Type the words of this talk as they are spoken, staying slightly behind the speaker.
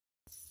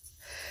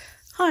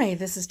Hi,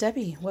 this is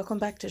Debbie. Welcome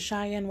back to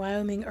Cheyenne,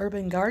 Wyoming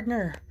Urban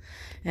Gardener.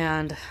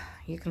 And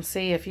you can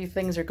see a few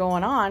things are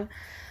going on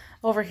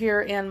over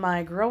here in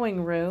my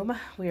growing room.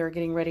 We are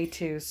getting ready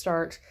to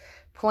start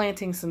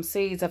planting some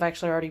seeds. I've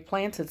actually already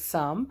planted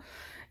some.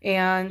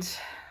 And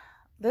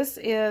this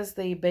is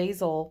the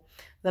basil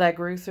that I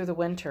grew through the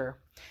winter.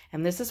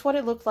 And this is what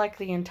it looked like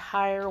the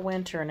entire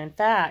winter. And in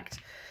fact,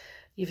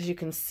 as you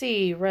can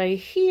see right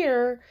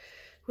here,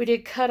 we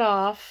did cut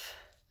off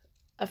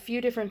a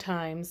few different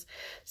times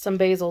some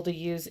basil to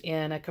use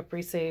in a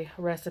caprese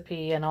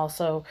recipe and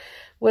also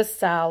with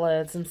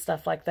salads and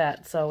stuff like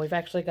that. So we've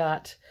actually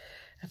got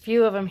a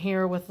few of them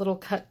here with little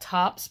cut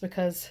tops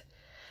because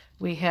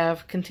we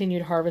have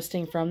continued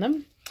harvesting from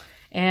them.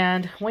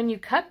 And when you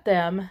cut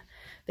them,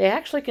 they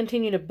actually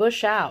continue to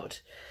bush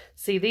out.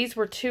 See, these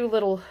were two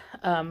little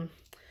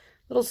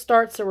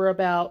starts that were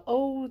about,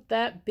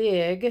 that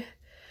big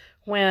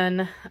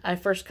when I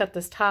first cut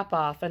this top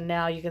off. And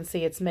now you can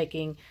see it's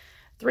making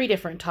 3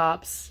 different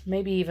tops,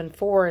 maybe even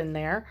 4 in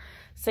there.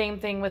 Same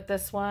thing with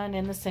this one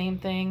and the same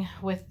thing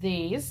with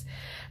these.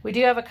 We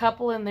do have a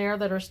couple in there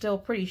that are still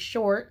pretty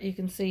short. You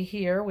can see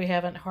here we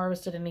haven't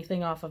harvested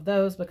anything off of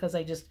those because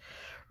they just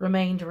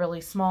remained really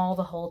small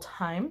the whole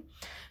time.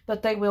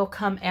 But they will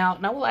come out,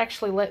 and I will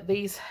actually let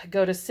these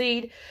go to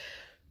seed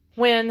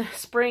when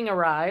spring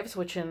arrives,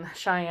 which in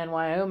Cheyenne,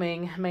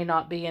 Wyoming may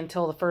not be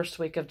until the first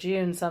week of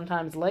June,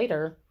 sometimes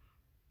later.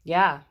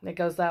 Yeah, it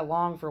goes that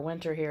long for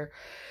winter here.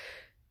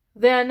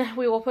 Then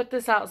we will put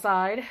this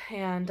outside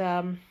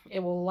and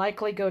it will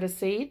likely go to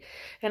seed.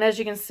 And as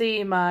you can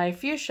see, my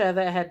fuchsia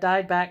that had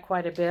died back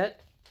quite a bit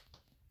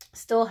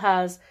still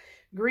has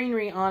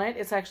greenery on it.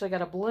 It's actually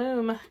got a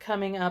bloom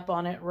coming up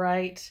on it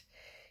right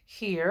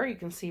here. You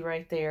can see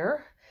right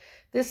there.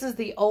 This is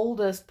the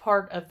oldest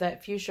part of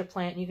that fuchsia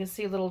plant. You can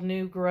see a little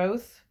new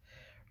growth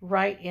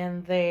right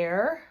in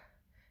there.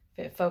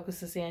 If it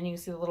focuses in, you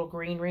can see the little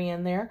greenery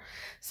in there.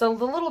 So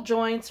the little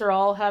joints are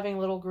all having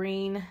little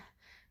green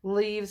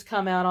leaves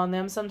come out on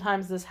them.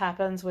 Sometimes this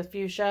happens with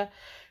fuchsia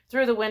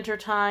through the winter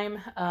time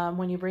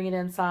when you bring it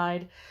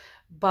inside.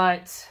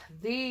 But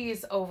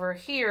these over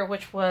here,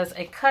 which was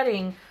a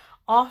cutting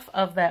off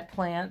of that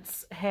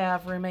plants,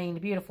 have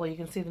remained beautiful. You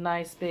can see the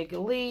nice big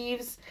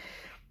leaves.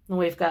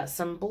 We've got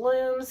some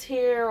blooms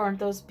here. Aren't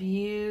those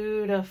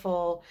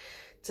beautiful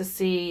to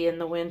see in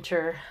the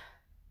winter?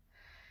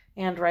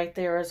 And right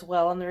there as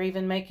well. And they're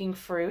even making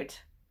fruit.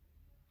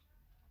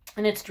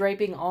 And it's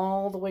draping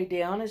all the way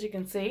down, as you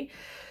can see.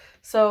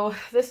 So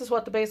this is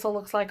what the basil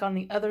looks like on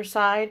the other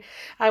side.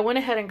 I went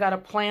ahead and got a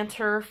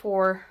planter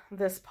for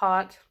this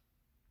pot.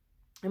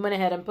 I went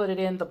ahead and put it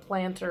in the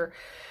planter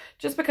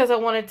just because I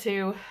wanted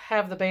to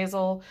have the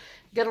basil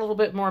get a little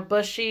bit more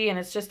bushy, and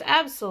it's just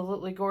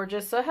absolutely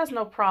gorgeous. So it has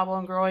no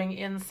problem growing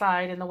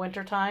inside in the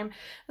wintertime.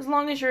 As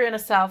long as you're in a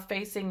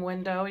south-facing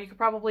window, you could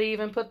probably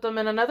even put them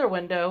in another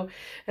window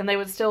and they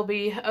would still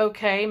be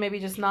okay, maybe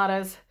just not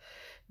as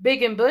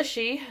big and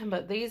bushy,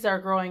 but these are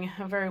growing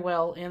very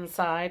well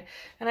inside.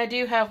 And I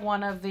do have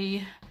one of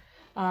the,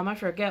 I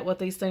forget what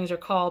these things are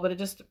called, but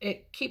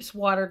it keeps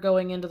water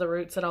going into the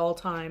roots at all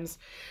times.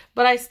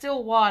 But I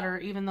still water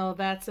even though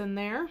that's in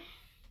there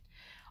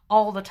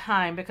all the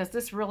time because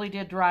this really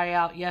did dry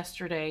out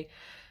yesterday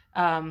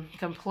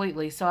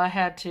completely. So I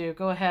had to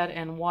go ahead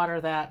and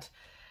water that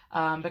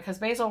because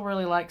basil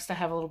really likes to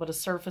have a little bit of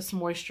surface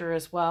moisture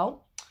as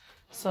well.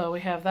 So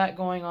we have that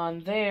going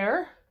on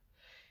there.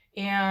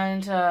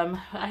 And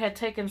I had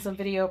taken some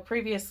video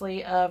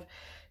previously of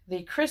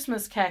the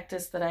Christmas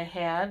cactus that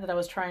I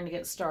was trying to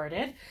get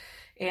started.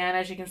 And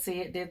as you can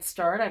see, it did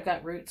start. I've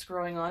got roots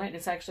growing on it.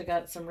 It's actually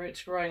got some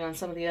roots growing on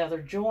some of the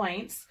other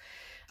joints.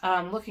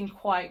 Looking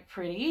quite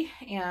pretty,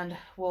 and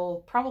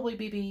will probably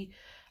be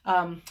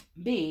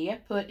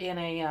put in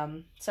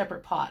a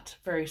separate pot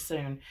very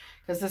soon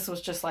because this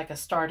was just like a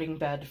starting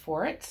bed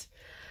for it.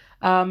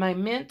 My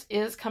mint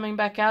is coming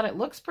back out. It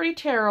looks pretty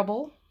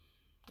terrible.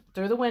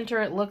 Through the winter,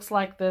 it looks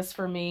like this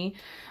for me,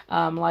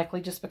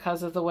 likely just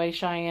because of the way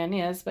Cheyenne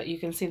is, but you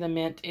can see the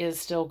mint is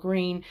still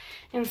green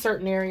in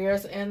certain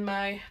areas, and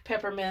my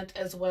peppermint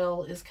as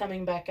well is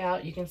coming back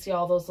out. You can see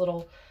all those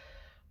little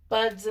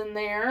buds in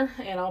there,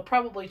 and I'll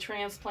probably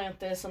transplant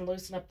this and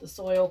loosen up the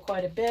soil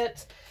quite a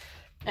bit.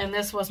 And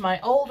this was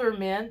my older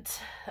mint,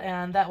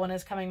 and that one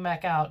is coming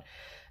back out.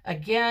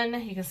 Again,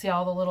 you can see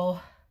all the little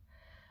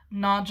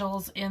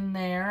nodules in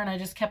there, and I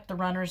just kept the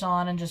runners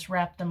on and just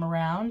wrapped them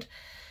around.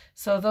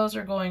 So those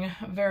are going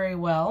very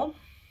well.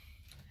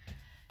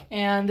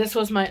 And this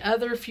was my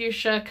other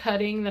fuchsia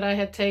cutting that I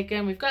had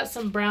taken. We've got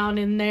some brown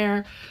in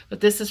there,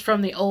 but this is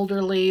from the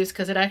older leaves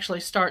because it actually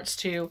starts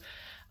to,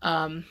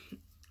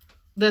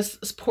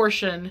 this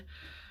portion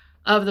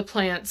of the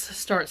plants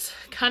starts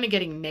kind of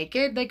getting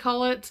naked, they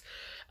call it,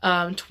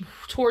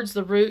 towards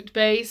the root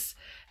base.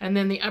 And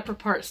then the upper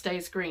part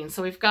stays green.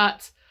 So we've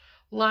got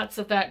lots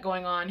of that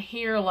going on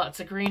here,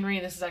 lots of greenery.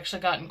 This has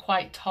actually gotten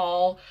quite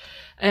tall,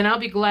 and I'll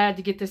be glad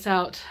to get this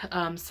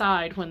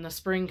outside when the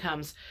spring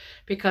comes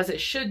because it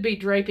should be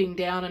draping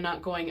down and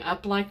not going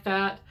up like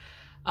that.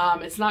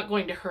 It's not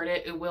going to hurt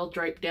it. It will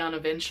drape down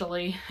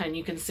eventually, and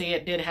you can see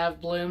it did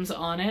have blooms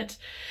on it,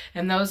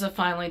 and those have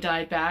finally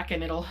died back,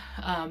 and it'll,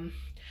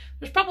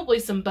 there's probably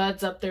some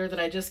buds up there that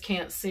I just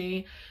can't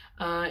see,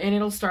 and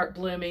it'll start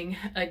blooming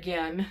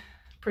again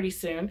pretty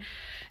soon.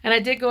 And I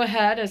did go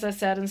ahead, as I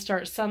said, and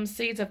start some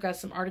seeds. I've got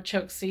some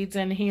artichoke seeds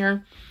in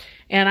here,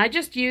 and I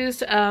just used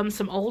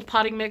some old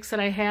potting mix that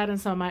I had in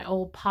some of my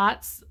old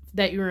pots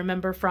that you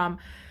remember from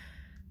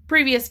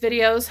previous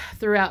videos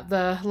throughout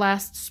the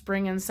last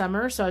spring and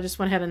summer. So I just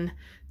went ahead and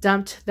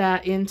dumped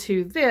that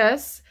into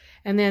this,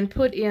 and then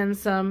put in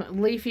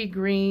some leafy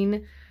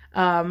green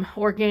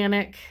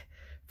organic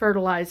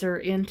fertilizer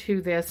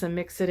into this and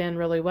mix it in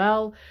really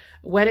well,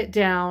 wet it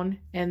down,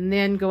 and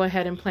then go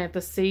ahead and plant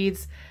the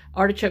seeds.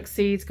 Artichoke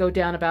seeds go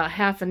down about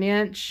 1/2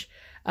 inch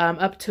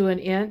up to 1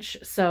 inch.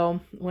 So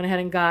went ahead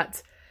and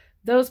got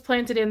those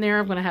planted in there.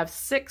 I'm going to have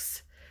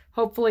 6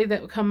 hopefully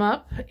that will come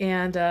up,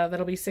 and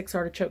that'll be 6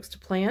 artichokes to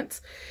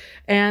plant.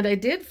 And I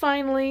did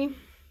finally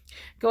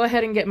go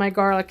ahead and get my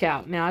garlic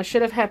out. Now, I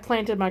should have had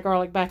planted my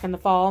garlic back in the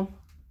fall,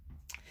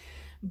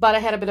 but I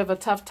had a bit of a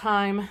tough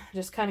time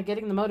just kind of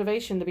getting the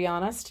motivation, to be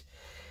honest.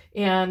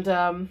 And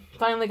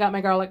finally got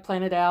my garlic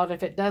planted out.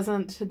 If it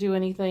doesn't do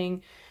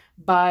anything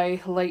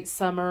by late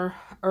summer,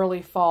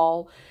 early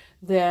fall,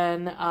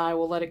 then I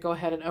will let it go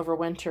ahead and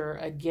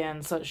overwinter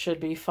again. So it should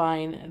be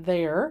fine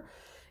there.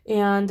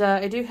 And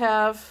I do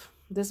have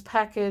this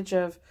package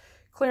of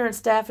clearance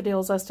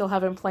daffodils I still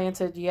haven't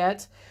planted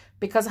yet,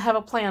 because I have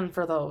a plan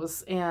for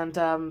those.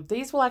 And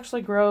these will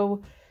actually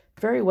grow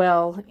very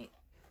well.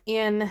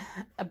 In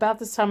about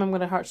this time, I'm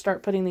going to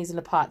start putting these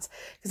into pots,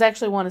 because I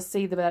actually want to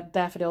see the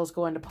daffodils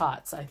go into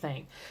pots, I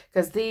think,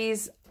 because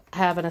these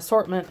have an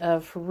assortment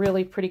of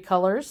really pretty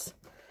colors.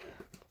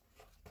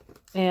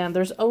 And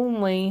there's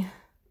only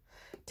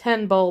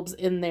 10 bulbs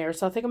in there.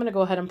 So I think I'm going to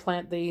go ahead and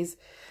plant these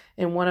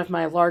in one of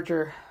my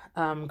larger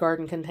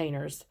garden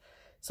containers.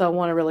 So I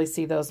want to really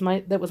see those.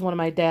 That was one of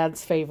my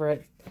dad's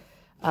favorite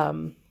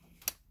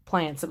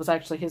plants. It was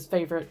actually his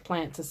favorite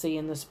plant to see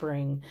in the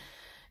spring.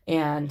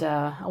 And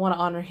I want to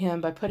honor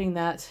him by putting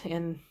that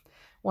in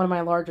one of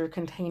my larger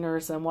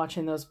containers and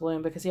watching those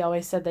bloom, because he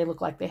always said they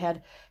looked like they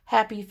had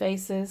happy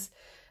faces.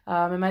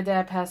 And my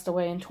dad passed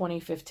away in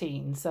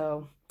 2015.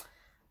 So I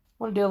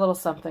want to do a little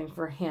something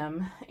for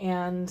him.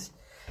 And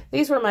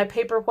these were my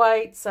paper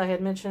whites. I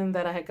had mentioned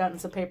that I had gotten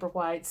some paper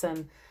whites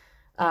and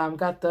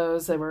got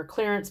those. They were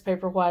clearance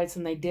paper whites,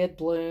 and they did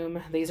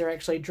bloom. These are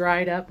actually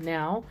dried up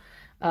now.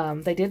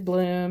 They did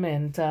bloom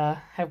and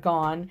have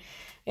gone.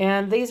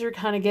 And these are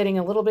kind of getting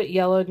a little bit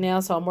yellowed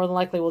now, so more than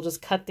likely we'll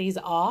just cut these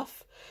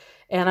off.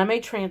 And I may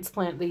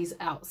transplant these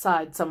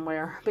outside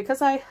somewhere,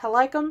 because I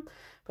like them,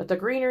 but the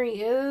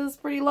greenery is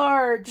pretty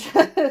large.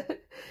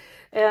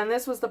 And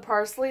this was the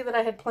parsley that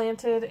I had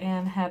planted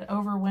and had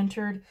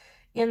overwintered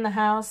in the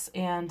house,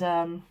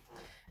 and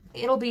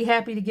it'll be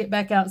happy to get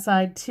back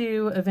outside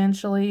too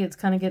eventually. It's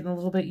kind of getting a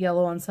little bit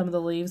yellow on some of the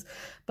leaves,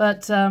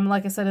 but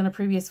like I said in a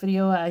previous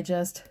video, I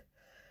just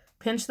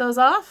pinch those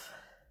off,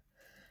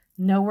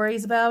 no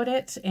worries about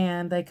it,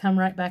 and they come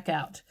right back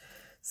out.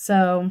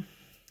 So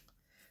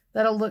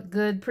that'll look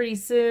good pretty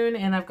soon.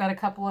 And I've got a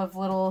couple of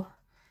little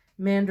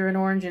mandarin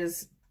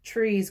oranges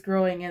trees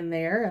growing in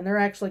there, and they're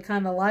actually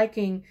kind of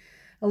liking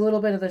a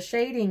little bit of the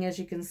shading, as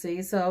you can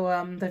see.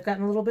 So they've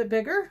gotten a little bit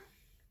bigger,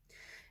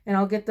 and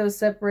I'll get those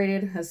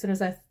separated as soon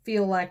as I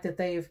feel like that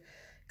they've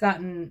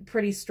gotten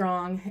pretty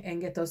strong,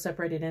 and get those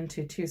separated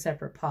into 2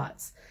 separate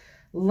pots.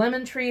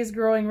 Lemon tree is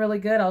growing really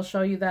good. I'll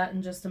show you that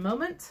in just a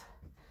moment.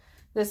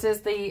 This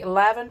is the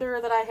lavender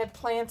that I had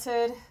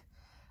planted.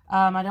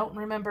 I don't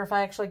remember if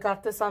I actually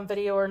got this on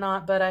video or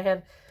not, but I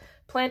had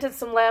planted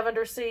some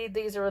lavender seed.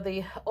 These are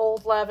the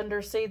old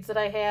lavender seeds that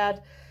I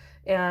had,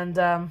 and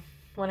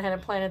went ahead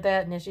and planted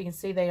that, and as you can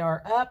see, they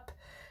are up.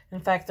 In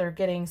fact, they're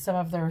getting some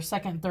of their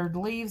second, third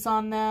leaves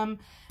on them,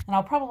 and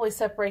I'll probably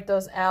separate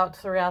those out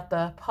throughout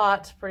the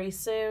pot pretty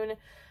soon.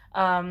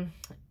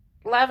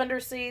 Lavender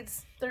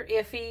seeds, they're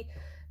iffy.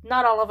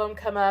 Not all of them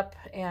come up,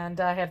 and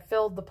I had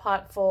filled the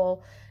pot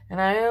full, and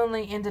I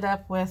only ended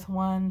up with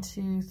 1,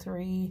 2,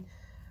 3,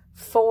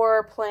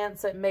 4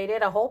 plants that made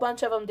it. A whole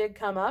bunch of them did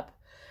come up,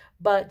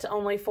 but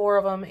only 4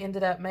 of them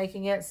ended up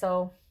making it.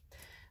 So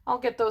I'll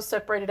get those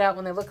separated out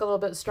when they look a little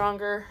bit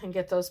stronger, and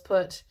get those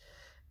put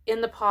in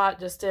the pot,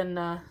 just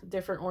in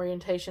different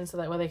orientations, so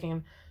that way they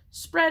can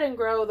spread and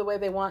grow the way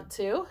they want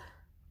to.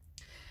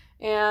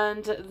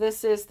 And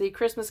this is the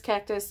Christmas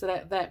cactus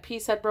that that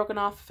piece had broken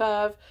off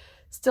of.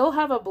 Still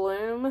have a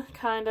bloom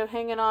kind of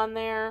hanging on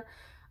there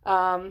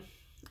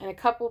in a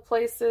couple of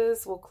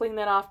places. We'll clean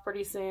that off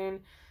pretty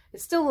soon.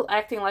 It's still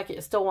acting like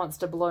it still wants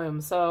to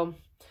bloom, so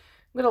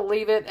I'm going to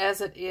leave it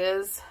as it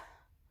is.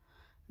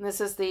 And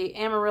this is the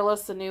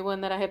amaryllis, the new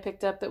one that I had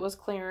picked up that was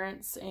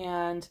clearance,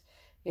 and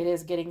it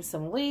is getting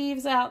some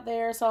leaves out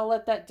there, so I'll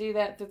let that do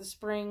that through the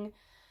spring,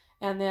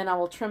 and then I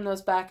will trim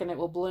those back and it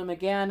will bloom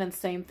again. And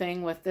same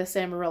thing with this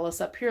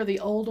amaryllis up here, the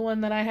old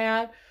one that I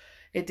had.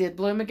 It did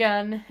bloom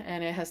again,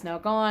 and it has now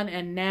gone,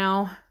 and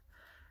now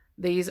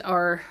these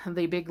are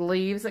the big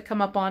leaves that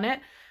come up on it.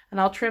 And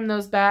I'll trim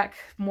those back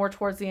more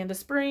towards the end of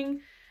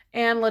spring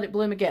and let it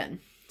bloom again.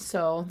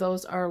 So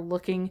those are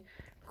looking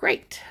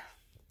great.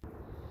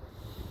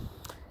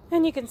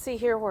 And you can see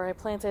here where I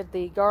planted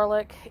the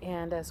garlic,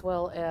 and as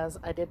well as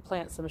I did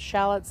plant some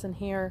shallots in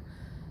here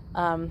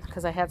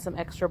because I had some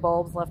extra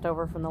bulbs left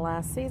over from the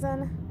last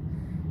season.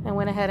 And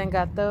went ahead and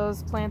got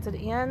those planted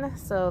in,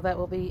 so that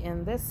will be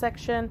in this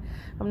section.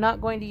 I'm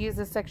not going to use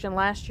this section.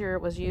 Last year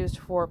it was used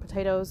for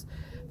potatoes,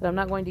 but I'm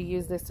not going to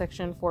use this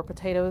section for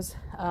potatoes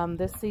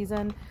this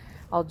season.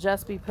 I'll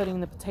just be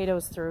putting the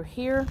potatoes through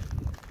here,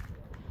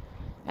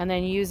 and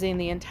then using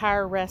the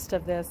entire rest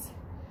of this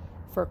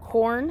for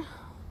corn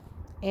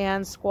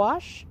and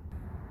squash.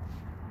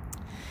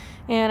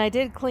 And I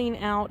did clean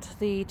out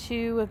the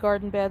 2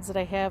 garden beds that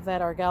I have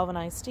that are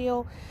galvanized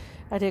steel.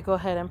 I did go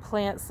ahead and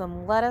plant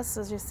some lettuce,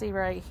 as you see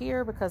right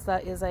here, because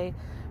that is a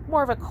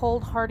more of a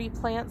cold hardy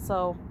plant,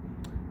 so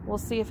we'll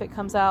see if it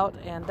comes out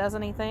and does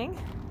anything.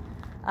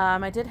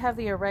 I did have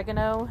the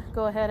oregano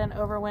go ahead and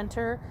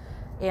overwinter,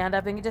 and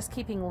I've been just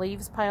keeping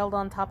leaves piled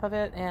on top of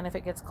it, and if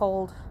it gets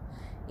cold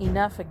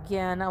enough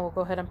again, I will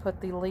go ahead and put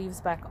the leaves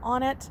back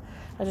on it.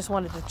 I just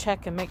wanted to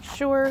check and make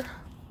sure.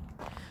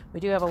 We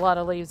do have a lot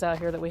of leaves out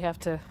here that we have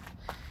to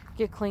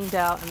get cleaned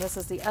out, and this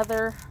is the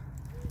other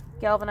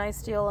galvanized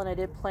steel, and I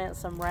did plant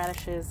some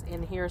radishes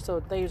in here, so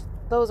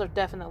those are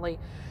definitely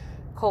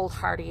cold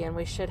hardy, and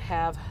we should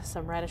have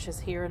some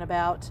radishes here in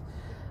about,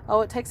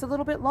 oh, it takes a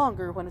little bit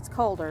longer when it's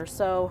colder,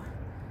 so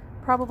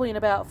probably in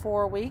about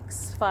 4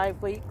 weeks,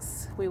 5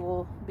 weeks, we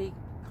will be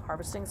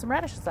harvesting some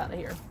radishes out of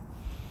here.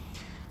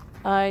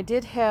 I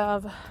did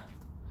have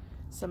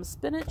some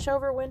spinach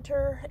over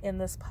winter in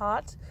this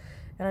pot,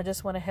 and I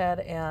just went ahead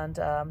and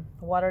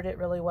watered it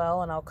really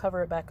well, and I'll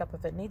cover it back up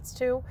if it needs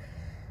to.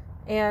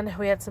 And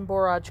we had some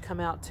borage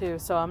come out too,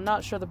 so I'm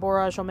not sure the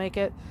borage will make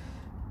it,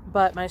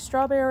 but my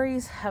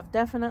strawberries have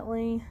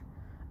definitely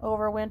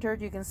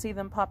overwintered. You can see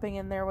them popping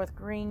in there with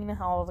green.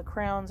 All of the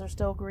crowns are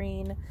still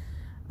green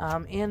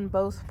in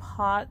both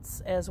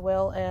pots, as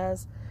well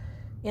as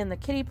in the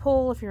kiddie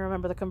pool, if you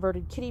remember the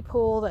converted kiddie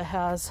pool that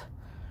has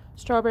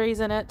strawberries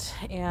in it.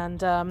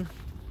 And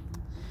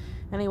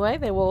anyway,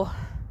 they will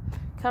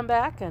come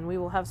back and we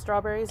will have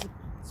strawberries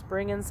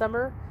spring and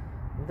summer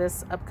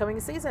this upcoming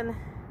season.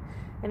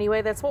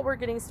 Anyway, that's what we're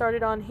getting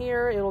started on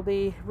here. It'll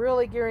be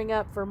really gearing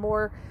up for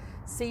more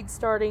seed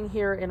starting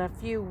here in a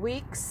few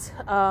weeks.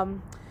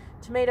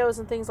 Tomatoes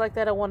and things like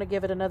that, I want to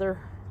give it another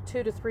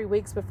 2 to 3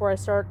 weeks before I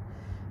start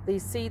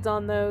these seeds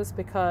on those,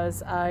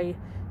 because I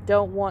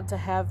don't want to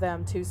have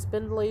them too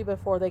spindly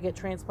before they get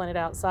transplanted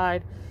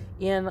outside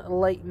in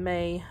late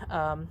May,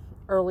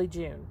 early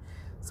June.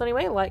 So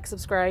anyway, like,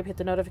 subscribe, hit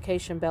the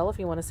notification bell if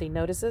you want to see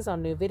notices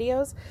on new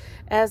videos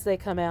as they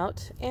come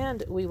out,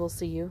 and we will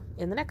see you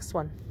in the next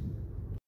one.